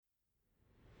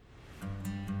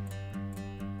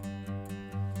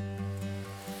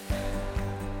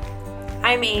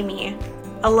I'm Amy,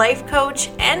 a life coach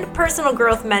and personal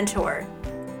growth mentor.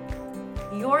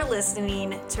 You're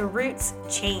listening to Roots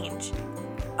Change,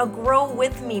 a Grow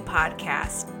With Me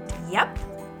podcast. Yep,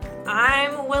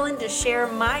 I'm willing to share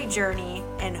my journey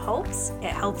in hopes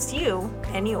it helps you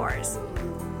and yours.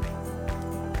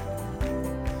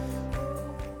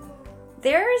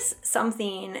 There's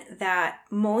something that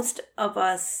most of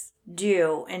us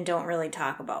do and don't really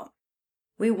talk about.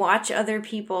 We watch other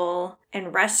people in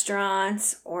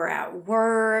restaurants or at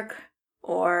work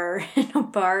or in a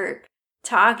park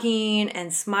talking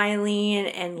and smiling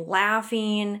and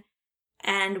laughing,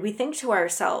 and we think to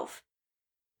ourselves,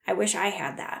 I wish I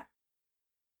had that.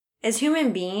 As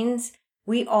human beings,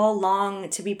 we all long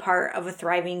to be part of a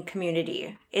thriving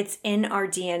community. It's in our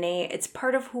DNA. It's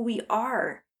part of who we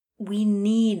are. We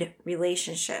need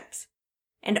relationships.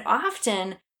 And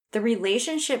often, the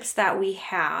relationships that we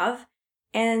have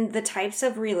and the types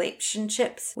of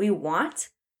relationships we want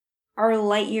are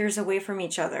light years away from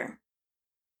each other.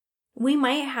 We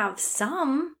might have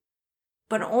some,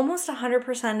 but almost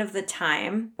 100% of the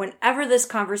time, whenever this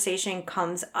conversation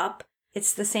comes up,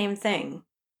 it's the same thing.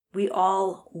 We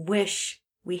all wish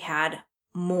we had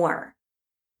more,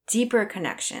 deeper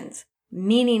connections,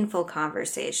 meaningful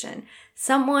conversation,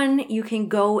 someone you can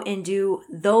go and do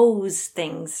those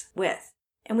things with,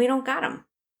 and we don't got them.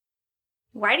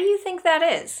 Why do you think that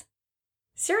is?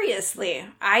 Seriously,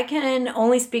 I can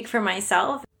only speak for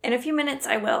myself. In a few minutes,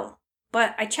 I will.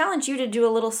 But I challenge you to do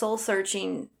a little soul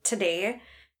searching today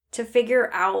to figure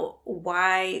out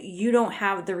why you don't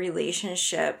have the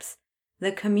relationships,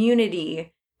 the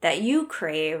community that you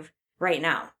crave right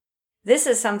now. This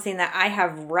is something that I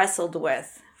have wrestled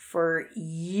with for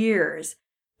years.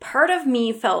 Part of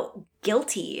me felt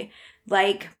guilty,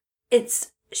 like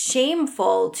it's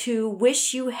shameful to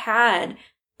wish you had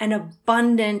an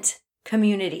abundant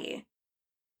community.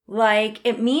 Like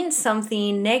it means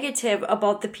something negative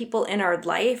about the people in our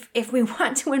life if we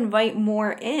want to invite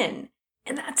more in.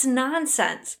 And that's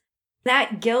nonsense.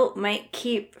 That guilt might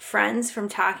keep friends from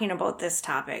talking about this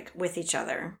topic with each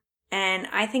other. And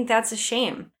I think that's a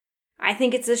shame. I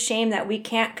think it's a shame that we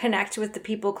can't connect with the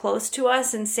people close to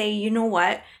us and say, you know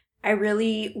what? I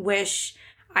really wish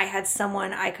I had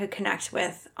someone I could connect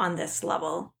with on this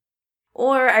level.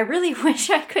 Or I really wish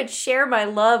I could share my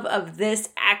love of this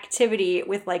activity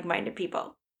with like-minded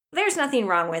people. There's nothing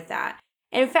wrong with that.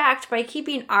 In fact, by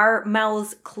keeping our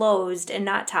mouths closed and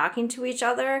not talking to each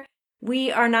other,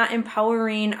 we are not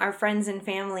empowering our friends and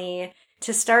family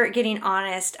to start getting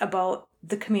honest about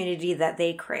the community that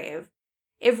they crave.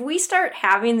 If we start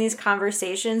having these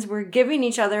conversations, we're giving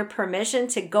each other permission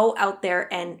to go out there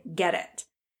and get it.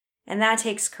 And that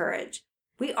takes courage.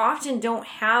 We often don't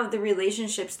have the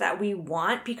relationships that we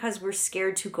want because we're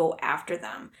scared to go after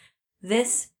them.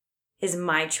 This is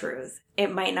my truth.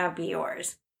 It might not be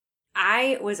yours.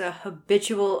 I was a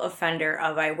habitual offender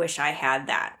of I wish I had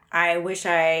that. I wish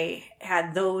I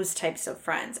had those types of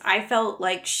friends. I felt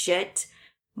like shit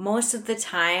most of the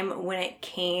time when it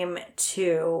came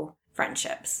to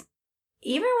friendships.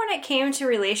 Even when it came to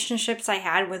relationships I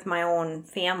had with my own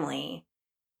family,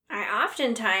 I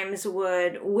oftentimes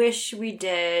would wish we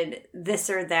did this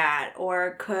or that,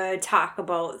 or could talk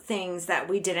about things that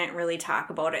we didn't really talk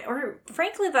about it, or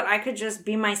frankly that I could just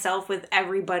be myself with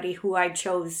everybody who I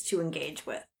chose to engage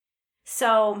with.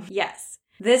 So yes,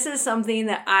 this is something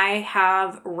that I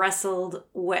have wrestled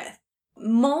with.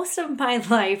 Most of my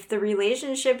life, the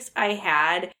relationships I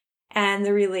had and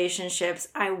the relationships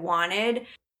I wanted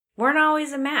weren't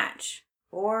always a match,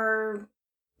 or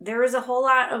there was a whole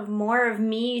lot of more of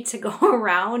me to go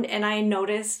around, and I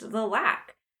noticed the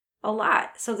lack a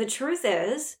lot. So the truth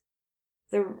is,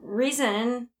 the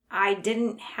reason I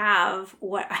didn't have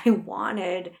what I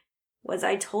wanted was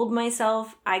I told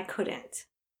myself I couldn't.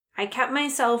 I kept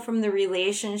myself from the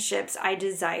relationships I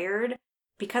desired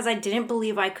because I didn't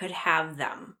believe I could have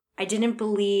them. I didn't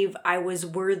believe I was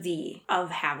worthy of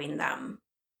having them.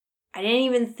 I didn't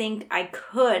even think I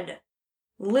could.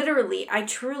 Literally, I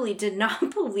truly did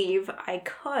not believe I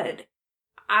could.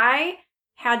 I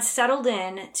had settled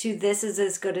in to this is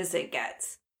as good as it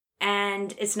gets.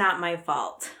 And it's not my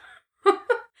fault.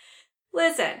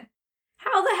 Listen,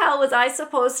 how the hell was I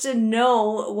supposed to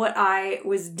know what I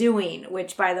was doing?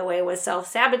 Which, by the way, was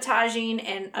self-sabotaging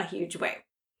in a huge way.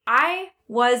 I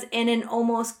was in an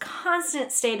almost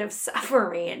constant state of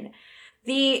suffering.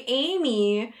 The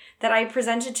Amy that I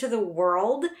presented to the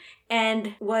world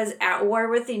and was at war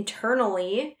with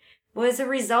internally was a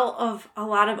result of a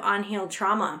lot of unhealed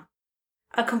trauma.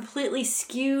 A completely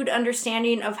skewed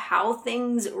understanding of how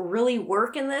things really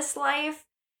work in this life,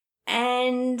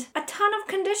 and a ton of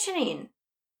conditioning.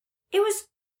 It was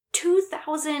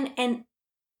 2018,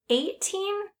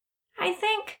 I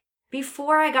think,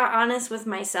 before I got honest with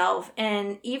myself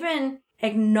and even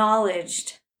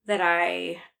acknowledged that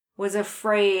I was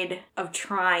afraid of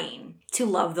trying to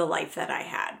love the life that I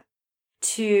had,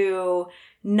 to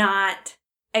not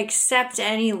accept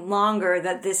any longer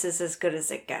that this is as good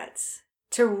as it gets,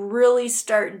 to really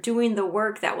start doing the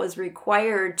work that was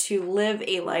required to live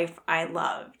a life I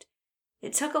loved.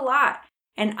 It took a lot,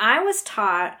 and I was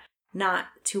taught not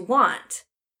to want.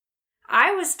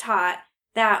 I was taught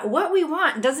that what we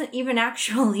want doesn't even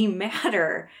actually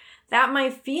matter, that my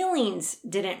feelings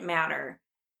didn't matter.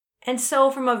 And so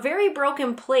from a very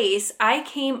broken place, I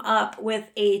came up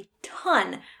with a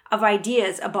ton of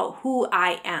ideas about who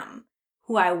I am,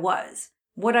 who I was,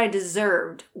 what I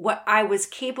deserved, what I was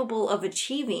capable of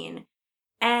achieving.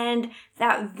 And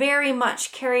that very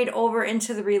much carried over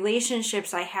into the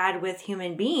relationships I had with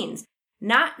human beings,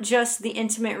 not just the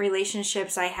intimate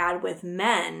relationships I had with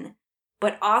men,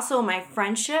 but also my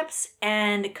friendships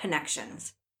and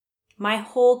connections. My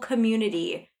whole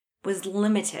community was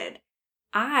limited.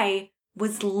 I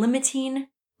was limiting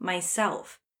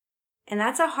myself. And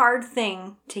that's a hard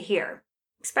thing to hear,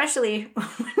 especially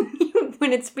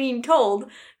when it's being told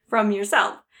from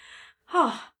yourself.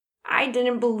 Oh, I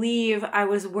didn't believe I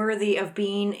was worthy of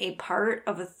being a part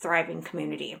of a thriving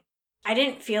community. I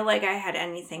didn't feel like I had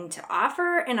anything to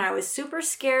offer, and I was super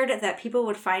scared that people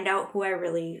would find out who I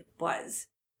really was.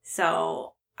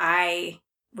 So I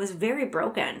was very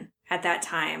broken at that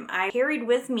time. I carried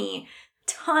with me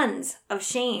tons of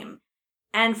shame.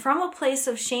 And from a place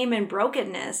of shame and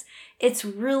brokenness, it's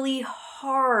really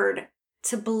hard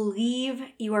to believe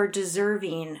you are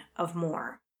deserving of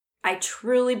more. I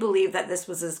truly believe that this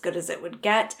was as good as it would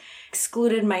get,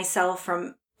 excluded myself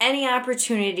from any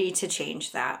opportunity to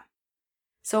change that.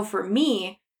 So for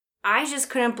me, I just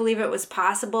couldn't believe it was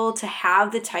possible to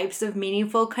have the types of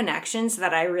meaningful connections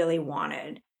that I really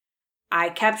wanted. I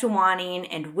kept wanting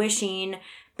and wishing,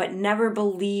 but never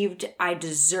believed I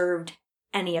deserved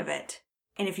any of it.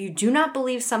 And if you do not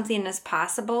believe something is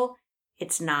possible,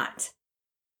 it's not.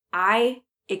 I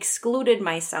excluded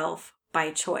myself by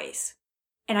choice.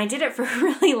 And I did it for a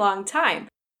really long time.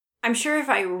 I'm sure if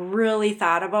I really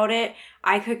thought about it,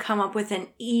 I could come up with an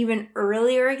even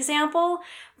earlier example.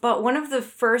 But one of the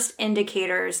first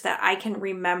indicators that I can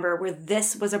remember where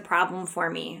this was a problem for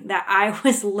me, that I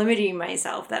was limiting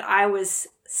myself, that I was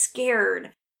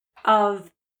scared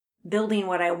of building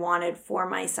what I wanted for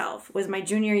myself, was my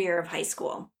junior year of high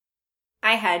school.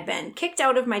 I had been kicked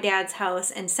out of my dad's house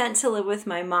and sent to live with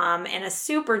my mom in a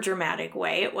super dramatic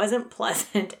way. It wasn't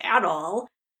pleasant at all.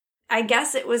 I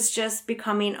guess it was just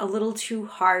becoming a little too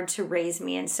hard to raise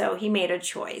me, and so he made a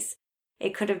choice.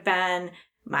 It could have been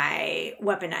my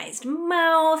weaponized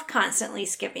mouth, constantly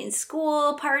skipping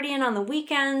school, partying on the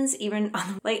weekends,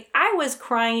 I was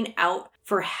crying out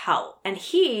for help, and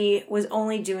he was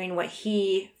only doing what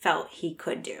he felt he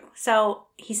could do. So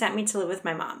he sent me to live with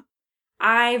my mom.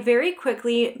 I very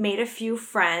quickly made a few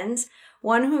friends,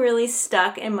 one who really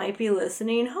stuck and might be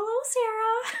listening. Hello, Sarah.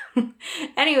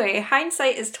 Anyway,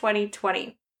 hindsight is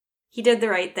 20/20. He did the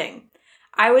right thing.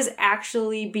 I was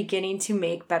actually beginning to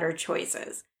make better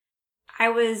choices. I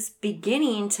was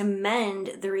beginning to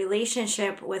mend the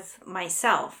relationship with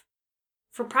myself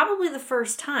for probably the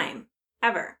first time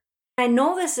ever. I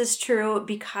know this is true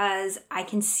because I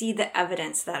can see the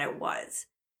evidence that it was.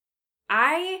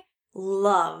 I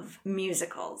love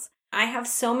musicals. I have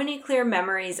so many clear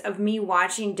memories of me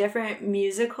watching different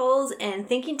musicals and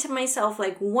thinking to myself,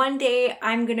 like, one day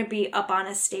I'm going to be up on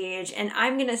a stage and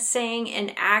I'm going to sing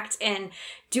and act and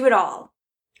do it all.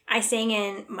 I sang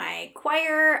in my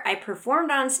choir, I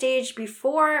performed on stage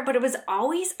before, but I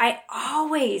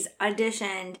always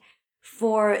auditioned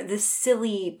for the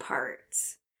silly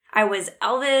parts. I was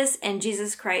Elvis and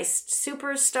Jesus Christ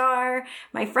Superstar.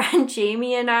 My friend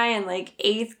Jamie and I in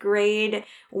 8th grade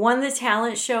won the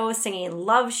talent show singing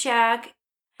Love Shack.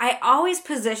 I always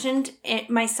positioned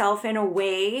myself in a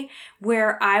way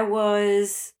where I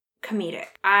was comedic.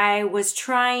 I was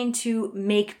trying to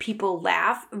make people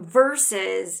laugh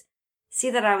versus see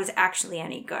that I was actually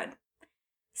any good.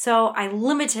 So I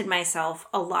limited myself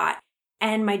a lot.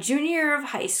 And my junior year of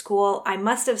high school, I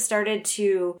must have started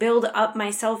to build up my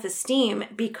self-esteem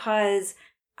because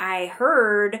I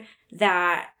heard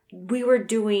that we were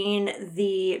doing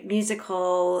the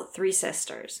musical Three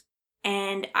Sisters.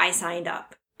 And I signed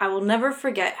up. I will never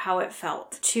forget how it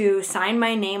felt to sign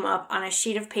my name up on a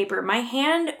sheet of paper. My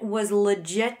hand was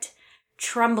legit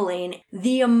trembling.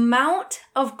 The amount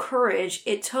of courage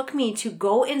it took me to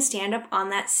go and stand up on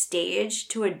that stage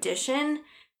to audition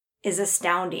is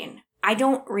astounding. I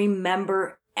don't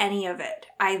remember any of it.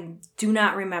 I do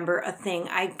not remember a thing.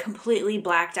 I completely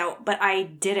blacked out, but I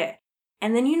did it.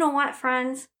 And then you know what,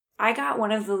 friends? I got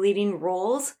one of the leading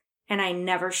roles and I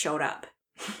never showed up.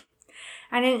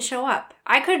 I didn't show up.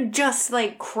 I could just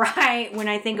cry when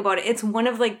I think about it. It's one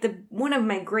of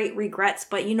my great regrets,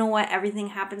 but you know what? Everything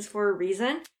happens for a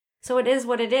reason. So it is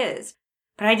what it is.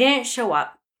 But I didn't show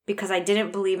up because I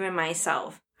didn't believe in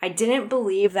myself. I didn't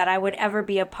believe that I would ever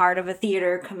be a part of a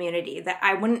theater community, that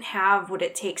I wouldn't have what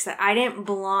it takes, that I didn't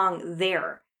belong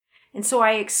there. And so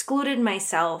I excluded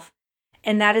myself.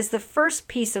 And that is the first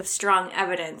piece of strong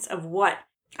evidence of what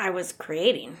I was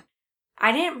creating.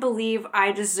 I didn't believe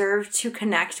I deserved to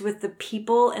connect with the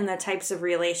people and the types of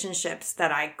relationships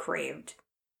that I craved.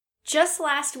 Just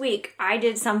last week, I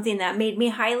did something that made me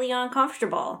highly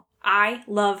uncomfortable. I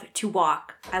love to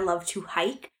walk. I love to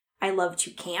hike. I love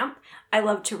to camp. I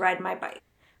love to ride my bike.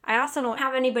 I also don't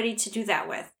have anybody to do that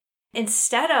with.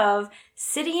 Instead of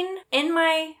sitting in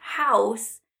my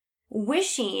house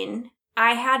wishing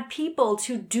I had people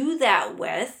to do that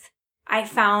with, I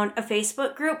found a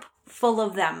Facebook group full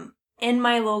of them in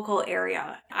my local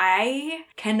area. I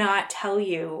cannot tell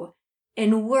you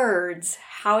in words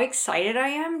how excited I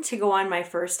am to go on my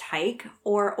first hike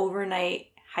or overnight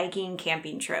hiking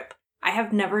camping trip. I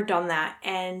have never done that,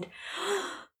 and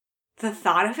the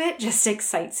thought of it just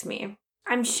excites me.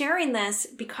 I'm sharing this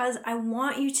because I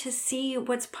want you to see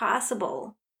what's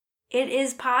possible. It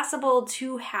is possible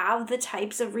to have the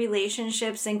types of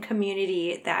relationships and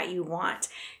community that you want.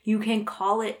 You can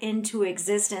call it into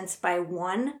existence by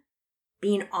 1,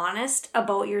 being honest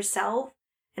about yourself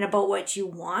and about what you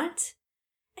want,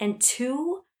 and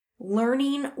 2,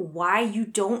 learning why you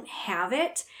don't have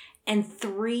it, and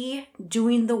 3,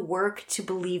 doing the work to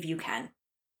believe you can.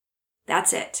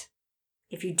 That's it.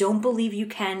 If you don't believe you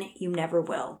can, you never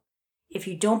will. If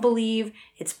you don't believe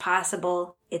it's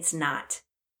possible, it's not.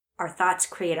 Our thoughts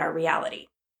create our reality.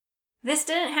 This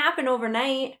didn't happen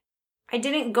overnight. I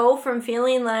didn't go from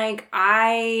feeling like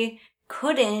I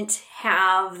couldn't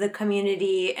have the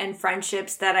community and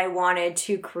friendships that I wanted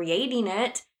to creating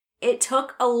it. It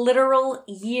took a literal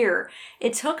year.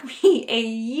 It took me a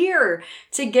year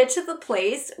to get to the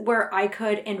place where I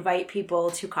could invite people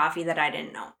to coffee that I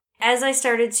didn't know. As I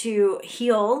started to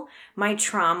heal my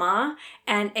trauma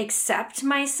and accept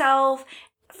myself,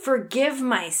 forgive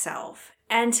myself,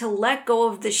 and to let go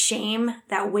of the shame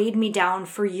that weighed me down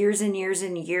for years and years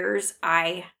and years,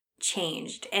 I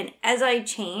changed. And as I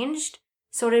changed,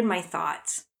 so did my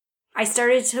thoughts. I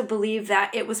started to believe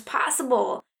that it was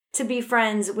possible to be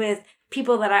friends with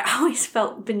people that I always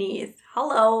felt beneath.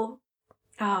 Hello.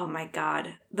 Oh my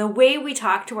God. The way we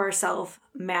talk to ourselves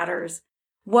matters.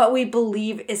 What we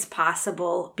believe is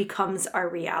possible becomes our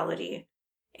reality.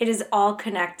 It is all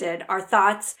connected. Our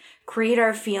thoughts create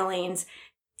our feelings,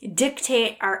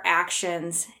 dictate our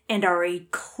actions, and are a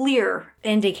clear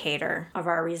indicator of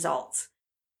our results.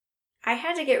 I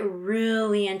had to get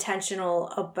really intentional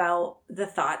about the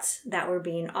thoughts that were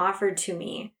being offered to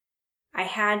me. I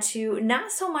had to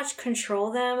not so much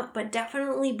control them, but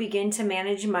definitely begin to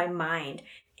manage my mind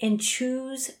and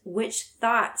choose which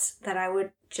thoughts that I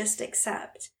would just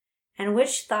accept and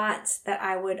which thoughts that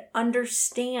I would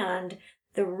understand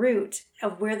the root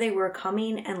of where they were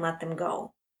coming and let them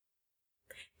go.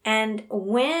 And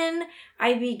when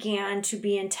I began to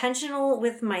be intentional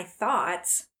with my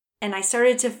thoughts and I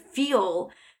started to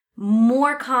feel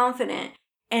more confident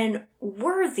and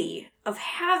worthy of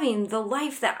having the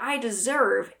life that I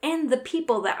deserve and the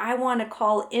people that I want to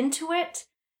call into it,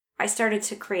 I started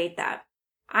to create that.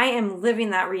 I am living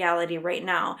that reality right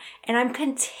now, and I'm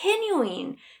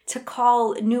continuing to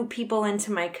call new people into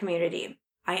my community.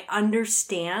 I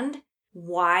understand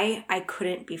why I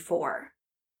couldn't before.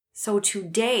 So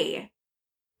today,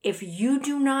 if you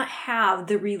do not have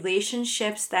the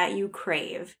relationships that you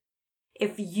crave,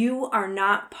 if you are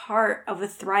not part of a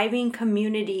thriving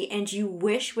community and you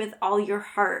wish with all your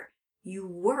heart you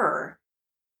were,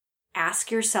 ask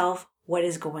yourself what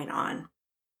is going on.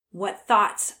 What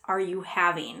thoughts are you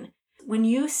having? When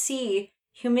you see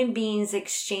human beings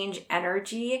exchange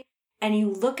energy and you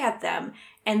look at them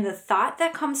and the thought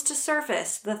that comes to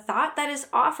surface, the thought that is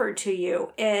offered to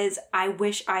you is, I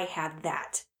wish I had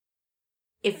that.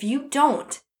 If you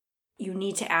don't, you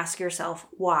need to ask yourself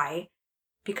why,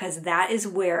 because that is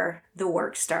where the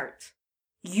work starts.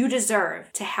 You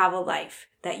deserve to have a life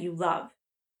that you love.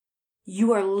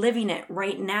 You are living it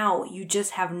right now. You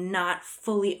just have not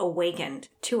fully awakened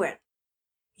to it.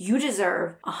 You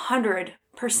deserve 100%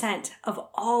 of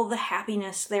all the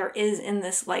happiness there is in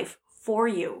this life for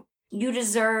you. You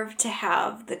deserve to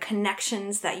have the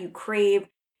connections that you crave.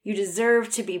 You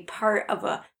deserve to be part of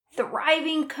a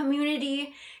thriving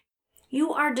community.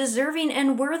 You are deserving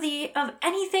and worthy of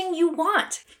anything you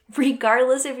want,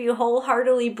 regardless if you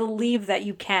wholeheartedly believe that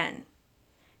you can.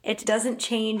 It doesn't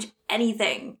change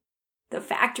anything. The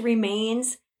fact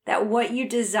remains that what you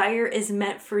desire is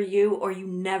meant for you, or you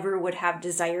never would have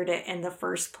desired it in the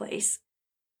first place.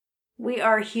 We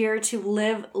are here to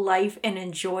live life and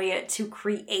enjoy it, to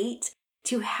create,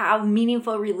 to have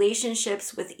meaningful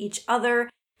relationships with each other,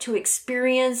 to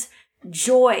experience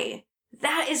joy.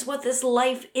 That is what this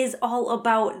life is all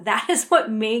about. That is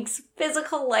what makes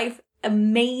physical life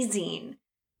amazing.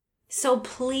 So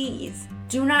please,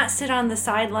 do not sit on the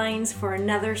sidelines for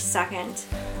another second.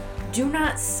 Do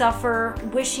not suffer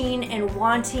wishing and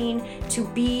wanting to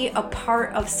be a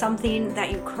part of something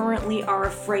that you currently are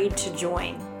afraid to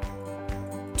join.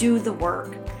 Do the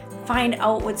work. Find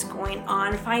out what's going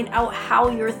on. Find out how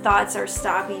your thoughts are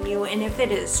stopping you. And if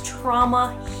it is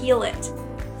trauma, heal it.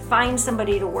 Find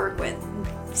somebody to work with.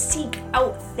 Seek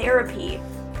out therapy.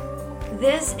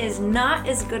 This is not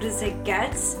as good as it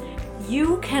gets.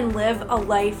 You can live a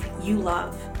life you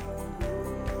love.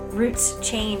 Roots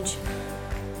change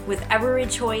with every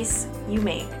choice you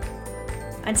make.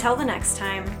 Until the next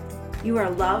time, you are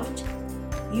loved,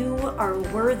 you are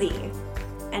worthy,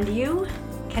 and you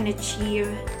can achieve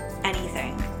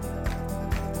anything.